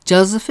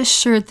 Joseph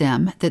assured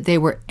them that they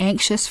were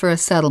anxious for a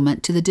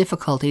settlement to the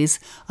difficulties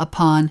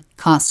upon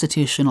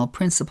constitutional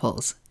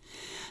principles.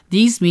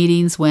 These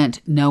meetings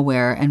went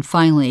nowhere, and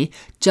finally,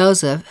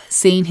 Joseph,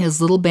 seeing his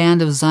little band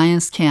of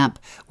Zion's camp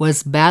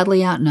was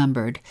badly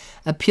outnumbered,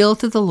 appealed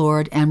to the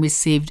Lord and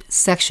received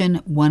Section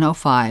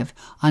 105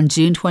 on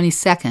June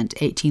 22,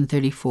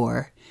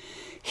 1834.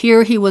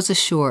 Here he was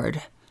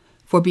assured,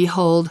 "For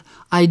behold,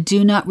 I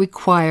do not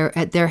require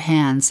at their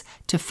hands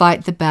to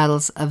fight the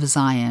battles of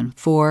Zion,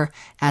 for,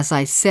 as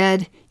I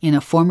said in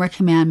a former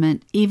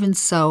commandment, even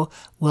so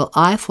will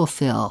I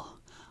fulfill.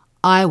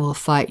 I will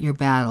fight your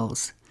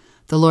battles."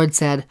 The Lord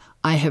said,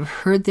 "I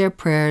have heard their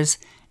prayers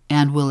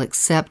and will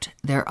accept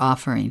their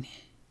offering."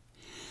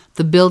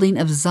 The building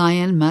of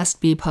Zion must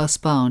be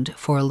postponed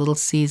for a little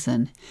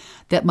season.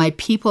 that my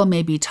people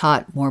may be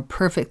taught more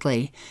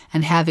perfectly,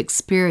 and have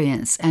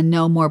experience, and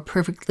know more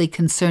perfectly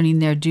concerning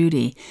their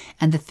duty,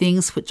 and the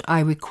things which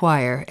I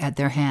require at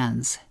their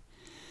hands.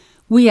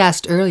 We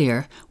asked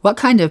earlier, what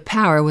kind of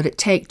power would it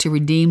take to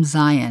redeem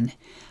Zion?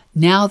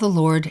 Now the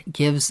Lord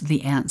gives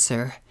the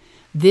answer.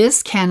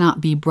 This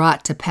cannot be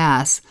brought to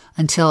pass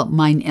until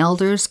mine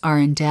elders are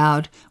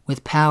endowed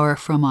with power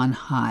from on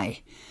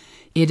high.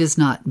 It is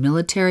not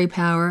military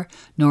power,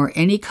 nor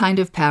any kind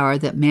of power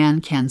that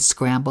man can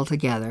scramble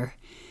together.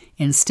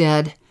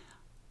 Instead,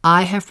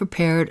 I have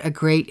prepared a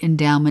great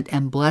endowment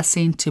and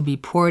blessing to be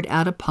poured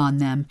out upon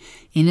them,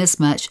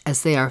 inasmuch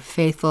as they are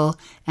faithful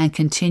and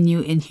continue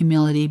in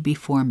humility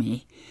before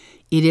me.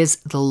 It is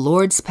the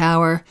Lord's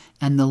power,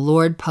 and the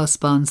Lord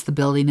postpones the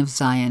building of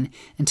Zion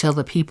until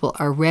the people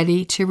are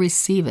ready to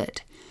receive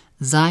it.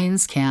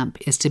 Zion's camp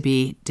is to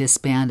be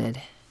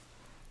disbanded.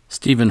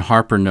 Stephen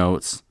Harper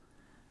notes,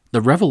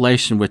 the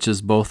revelation, which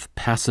is both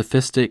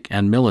pacifistic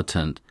and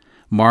militant,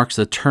 marks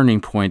a turning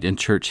point in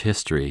church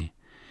history.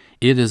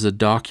 It is a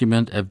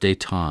document of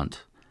détente.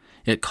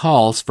 It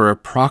calls for a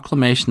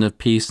proclamation of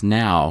peace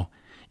now,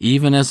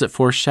 even as it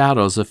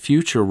foreshadows a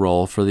future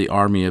role for the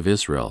army of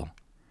Israel.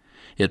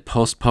 It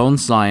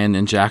postpones Zion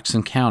in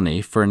Jackson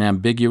County for an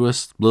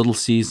ambiguous little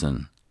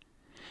season.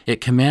 It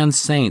commands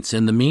saints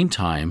in the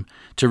meantime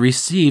to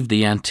receive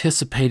the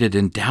anticipated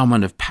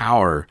endowment of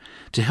power,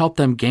 to help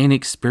them gain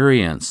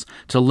experience,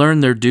 to learn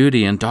their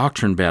duty and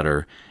doctrine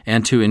better,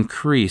 and to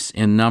increase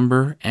in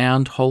number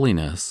and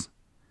holiness.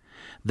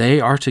 They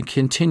are to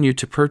continue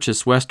to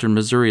purchase western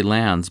Missouri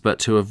lands, but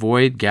to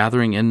avoid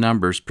gathering in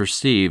numbers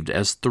perceived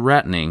as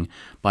threatening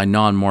by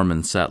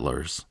non-Mormon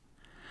settlers.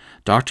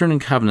 Doctrine and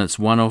Covenants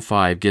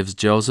 105 gives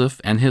Joseph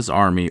and his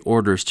army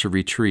orders to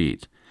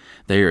retreat.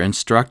 They are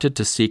instructed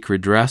to seek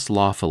redress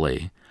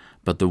lawfully,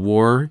 but the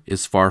war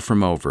is far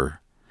from over.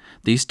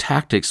 These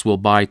tactics will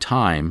buy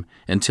time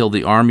until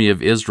the army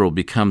of Israel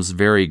becomes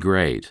very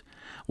great,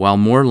 while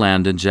more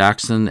land in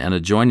Jackson and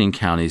adjoining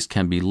counties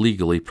can be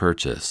legally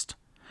purchased.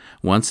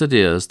 Once it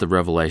is, the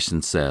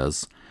Revelation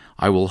says,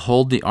 I will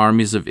hold the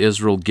armies of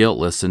Israel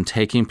guiltless in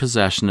taking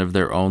possession of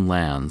their own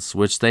lands,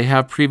 which they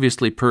have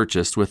previously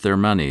purchased with their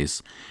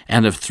monies,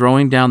 and of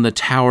throwing down the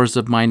towers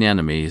of mine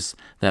enemies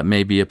that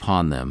may be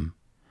upon them.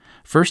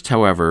 First,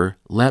 however,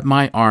 let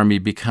my army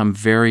become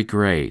very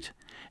great,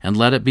 and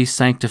let it be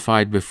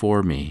sanctified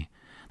before me,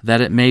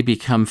 that it may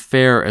become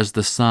fair as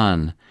the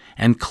sun,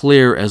 and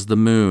clear as the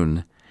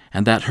moon,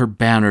 and that her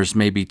banners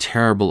may be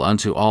terrible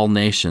unto all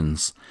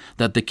nations,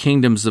 that the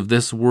kingdoms of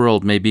this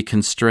world may be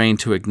constrained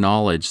to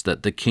acknowledge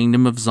that the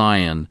kingdom of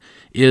Zion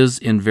is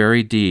in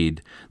very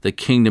deed the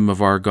kingdom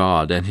of our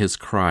God and his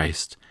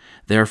Christ.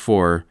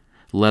 Therefore,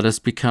 let us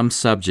become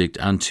subject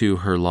unto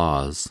her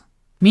laws.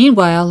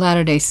 Meanwhile,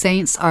 Latter-day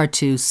Saints are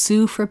to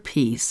sue for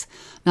peace,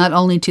 not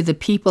only to the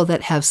people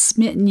that have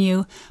smitten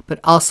you,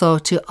 but also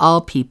to all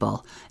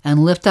people,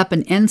 and lift up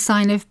an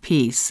ensign of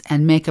peace,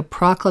 and make a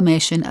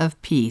proclamation of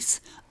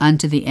peace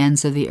unto the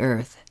ends of the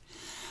earth.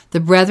 The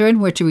brethren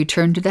were to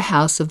return to the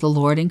house of the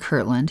Lord in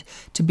Kirtland,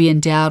 to be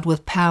endowed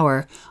with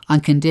power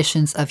on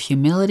conditions of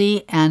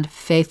humility and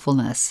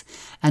faithfulness,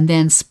 and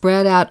then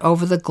spread out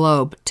over the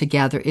globe to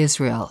gather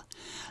Israel.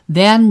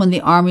 Then, when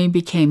the army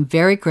became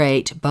very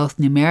great, both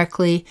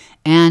numerically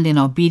and in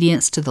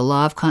obedience to the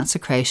law of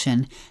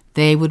consecration,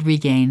 they would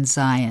regain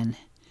Zion.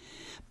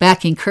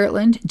 Back in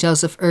Kirtland,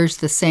 Joseph urged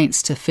the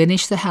saints to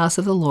finish the house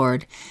of the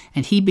Lord,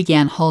 and he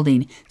began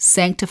holding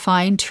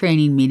sanctifying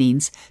training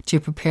meetings to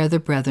prepare the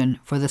brethren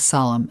for the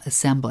solemn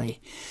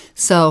assembly.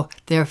 So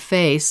their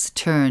face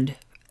turned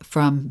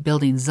from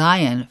building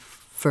Zion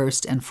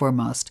first and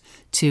foremost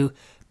to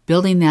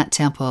building that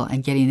temple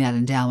and getting that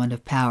endowment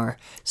of power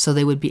so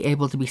they would be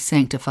able to be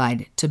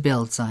sanctified to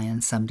build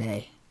Zion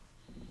someday.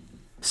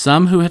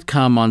 Some who had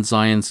come on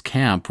Zion's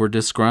camp were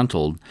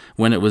disgruntled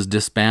when it was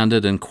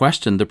disbanded and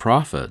questioned the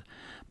prophet,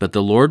 but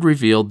the Lord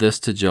revealed this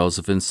to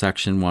Joseph in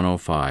section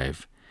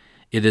 105.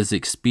 It is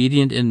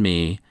expedient in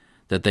me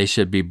that they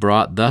should be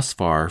brought thus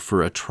far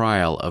for a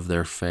trial of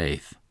their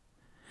faith.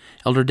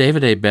 Elder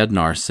David A.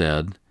 Bednar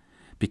said,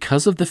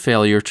 because of the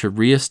failure to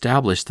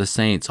reestablish the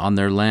saints on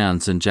their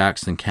lands in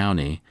Jackson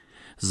County,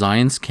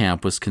 Zion's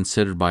camp was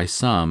considered by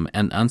some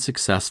an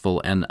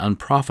unsuccessful and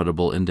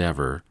unprofitable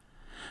endeavor.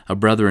 A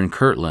brother in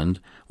Kirtland,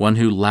 one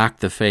who lacked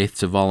the faith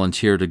to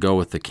volunteer to go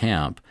with the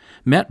camp,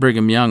 met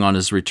Brigham Young on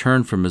his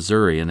return from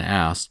Missouri and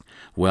asked,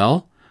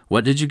 well,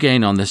 what did you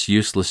gain on this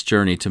useless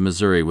journey to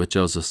Missouri with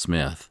Joseph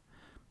Smith?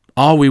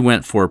 All we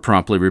went for,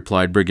 promptly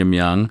replied Brigham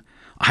Young.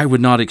 I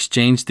would not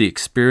exchange the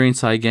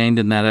experience I gained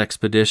in that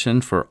expedition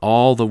for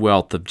all the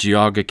wealth of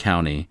Geauga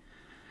County,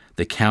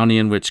 the county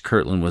in which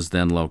Kirtland was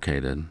then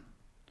located.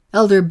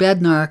 Elder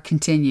Bednar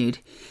continued,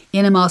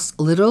 in a most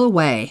literal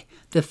way,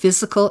 the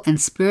physical and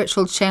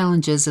spiritual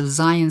challenges of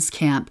Zion's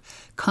camp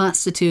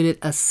constituted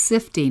a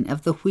sifting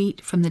of the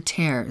wheat from the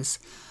tares,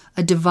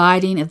 a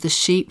dividing of the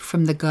sheep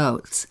from the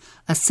goats,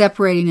 a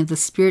separating of the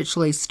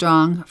spiritually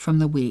strong from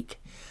the weak.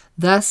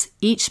 Thus,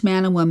 each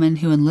man and woman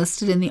who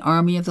enlisted in the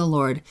army of the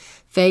Lord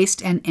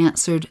faced and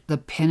answered the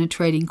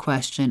penetrating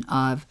question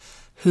of,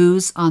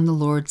 who's on the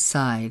Lord's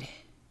side?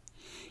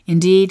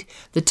 Indeed,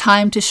 the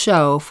time to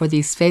show for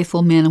these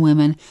faithful men and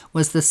women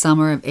was the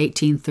summer of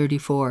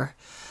 1834.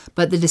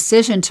 But the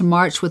decision to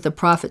march with the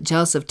prophet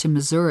Joseph to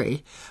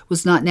Missouri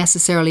was not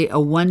necessarily a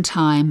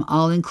one-time,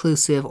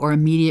 all-inclusive, or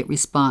immediate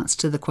response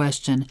to the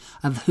question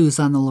of who's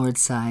on the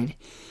Lord's side.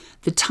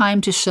 The time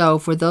to show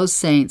for those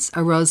saints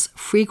arose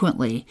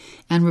frequently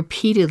and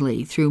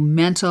repeatedly through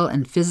mental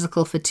and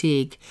physical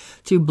fatigue,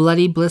 through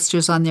bloody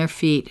blisters on their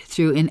feet,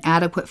 through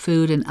inadequate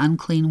food and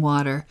unclean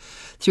water,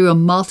 through a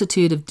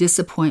multitude of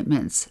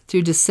disappointments,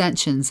 through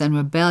dissensions and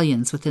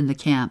rebellions within the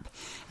camp,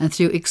 and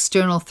through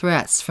external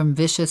threats from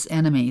vicious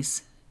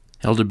enemies.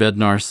 Elder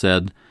Bednar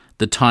said,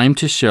 "The time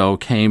to show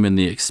came in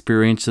the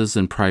experiences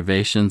and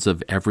privations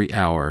of every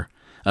hour,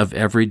 of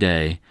every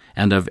day,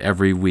 and of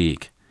every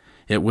week.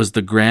 It was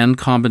the grand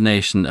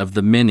combination of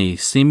the many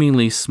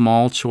seemingly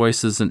small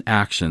choices and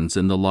actions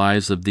in the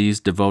lives of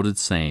these devoted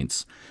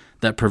saints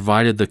that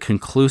provided the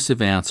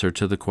conclusive answer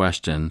to the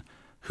question,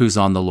 who's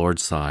on the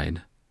Lord's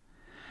side?"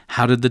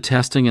 How did the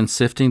testing and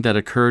sifting that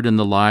occurred in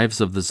the lives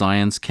of the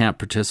Zion's Camp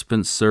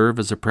participants serve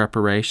as a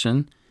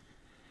preparation?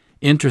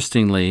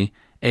 Interestingly,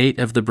 8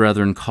 of the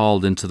brethren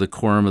called into the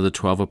Quorum of the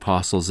 12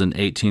 Apostles in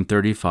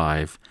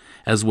 1835,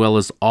 as well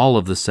as all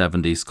of the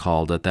 70s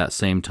called at that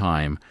same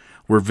time,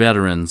 were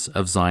veterans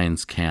of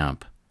Zion's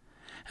Camp.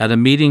 At a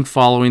meeting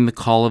following the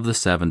call of the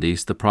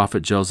 70s, the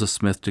prophet Joseph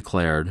Smith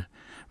declared,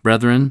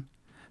 "Brethren,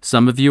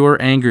 some of you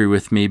are angry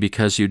with me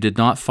because you did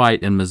not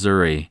fight in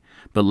Missouri,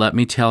 but let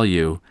me tell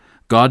you,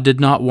 God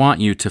did not want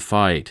you to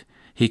fight.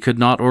 He could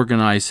not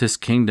organize his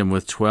kingdom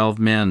with 12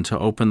 men to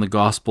open the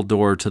gospel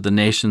door to the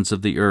nations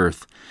of the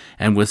earth,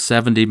 and with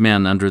 70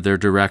 men under their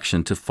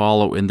direction to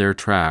follow in their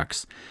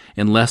tracks,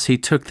 unless he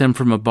took them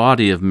from a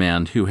body of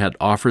men who had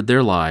offered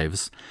their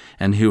lives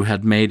and who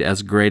had made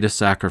as great a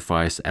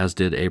sacrifice as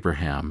did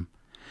Abraham.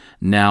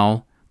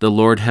 Now the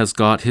Lord has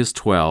got his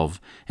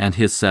 12 and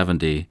his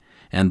 70,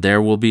 and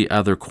there will be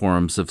other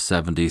quorums of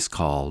 70s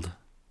called."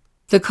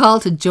 The call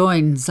to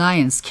join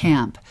Zion's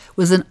Camp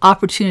was an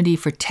opportunity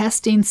for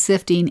testing,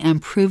 sifting,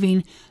 and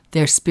proving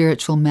their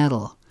spiritual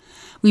mettle.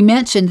 We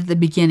mentioned at the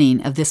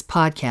beginning of this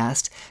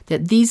podcast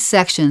that these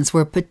sections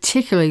were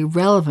particularly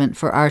relevant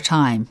for our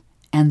time,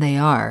 and they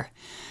are.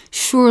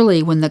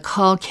 Surely when the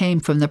call came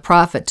from the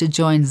prophet to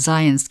join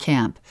Zion's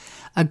Camp,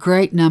 a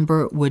great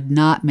number would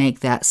not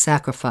make that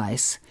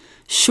sacrifice.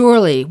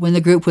 Surely, when the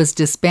group was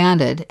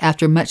disbanded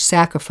after much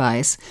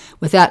sacrifice,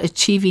 without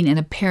achieving an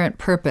apparent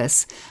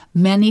purpose,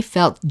 many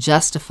felt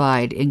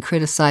justified in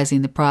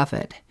criticizing the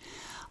prophet.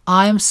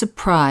 I am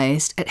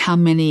surprised at how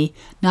many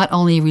not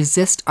only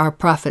resist our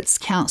prophet's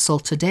counsel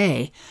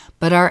today,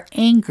 but are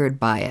angered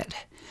by it.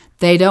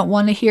 They don't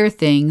want to hear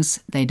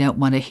things they don't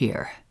want to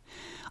hear.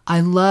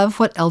 I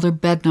love what Elder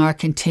Bednar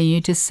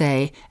continued to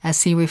say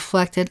as he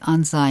reflected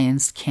on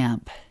Zion's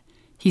Camp.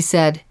 He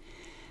said,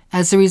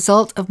 "As a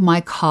result of my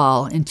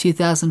call in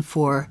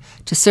 2004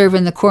 to serve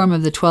in the Quorum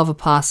of the 12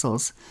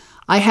 Apostles,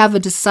 I have a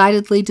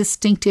decidedly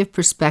distinctive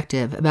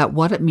perspective about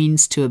what it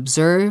means to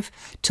observe,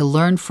 to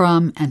learn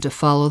from, and to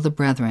follow the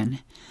brethren.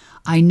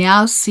 I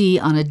now see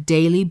on a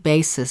daily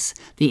basis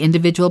the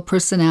individual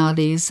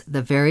personalities,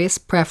 the various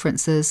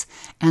preferences,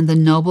 and the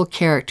noble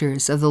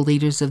characters of the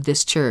leaders of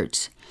this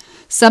church.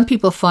 Some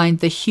people find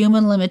the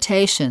human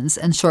limitations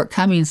and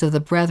shortcomings of the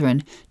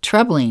brethren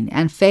troubling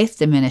and faith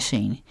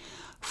diminishing.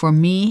 For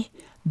me,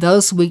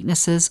 those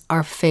weaknesses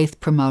are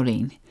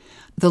faith-promoting.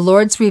 The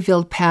Lord's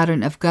revealed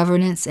pattern of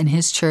governance in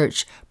His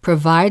church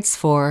provides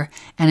for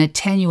and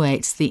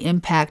attenuates the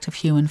impact of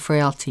human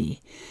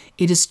frailty.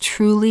 It is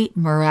truly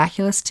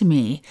miraculous to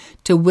me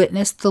to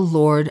witness the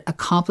Lord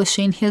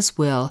accomplishing His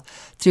will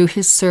through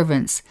His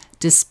servants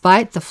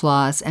despite the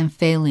flaws and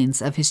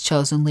failings of His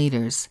chosen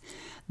leaders.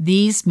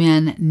 These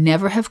men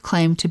never have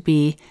claimed to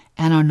be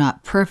and are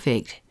not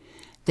perfect.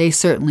 They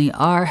certainly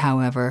are,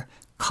 however,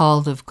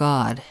 called of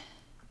God."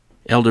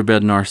 Elder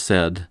Bednar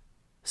said,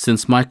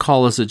 "Since my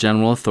call as a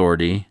general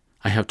authority,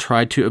 I have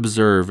tried to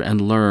observe and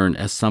learn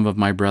as some of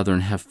my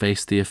brethren have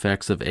faced the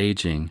effects of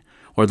aging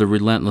or the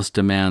relentless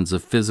demands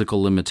of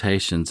physical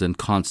limitations and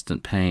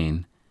constant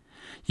pain.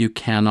 You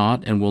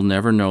cannot and will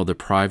never know the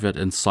private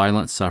and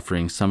silent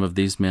suffering some of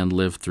these men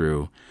live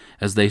through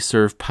as they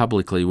serve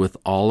publicly with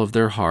all of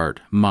their heart,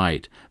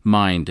 might,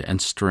 mind,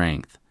 and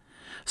strength.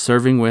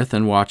 Serving with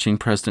and watching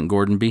President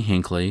Gordon B.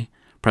 Hinckley,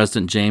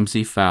 President James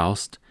E.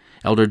 Faust,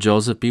 Elder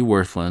Joseph B.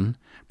 Wirthlin,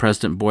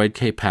 President Boyd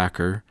K.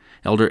 Packer,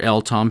 Elder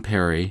L. Tom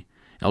Perry,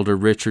 Elder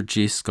Richard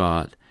G.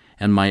 Scott,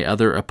 and my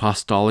other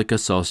apostolic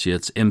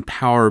associates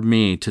empower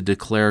me to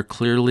declare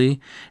clearly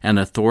and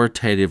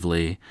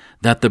authoritatively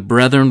that the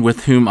brethren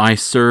with whom I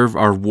serve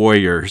are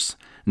warriors,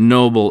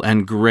 noble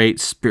and great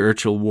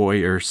spiritual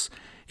warriors,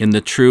 in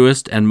the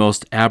truest and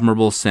most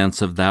admirable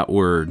sense of that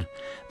word.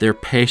 Their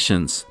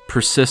patience,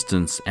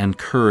 persistence, and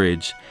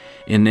courage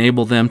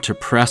enable them to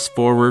press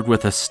forward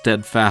with a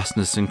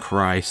steadfastness in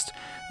Christ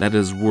that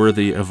is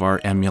worthy of our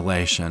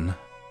emulation."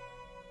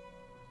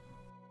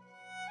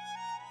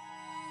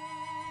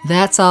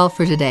 That's all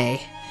for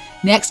today.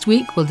 Next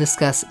week, we'll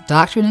discuss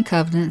Doctrine and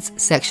Covenants,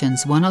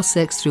 sections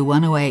 106 through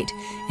 108,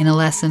 in a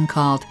lesson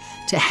called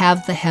To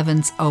Have the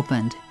Heavens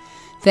Opened.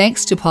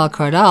 Thanks to Paul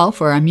Cardall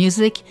for our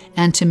music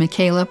and to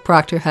Michaela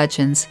Proctor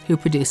Hutchins, who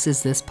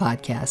produces this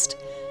podcast.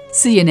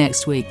 See you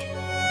next week.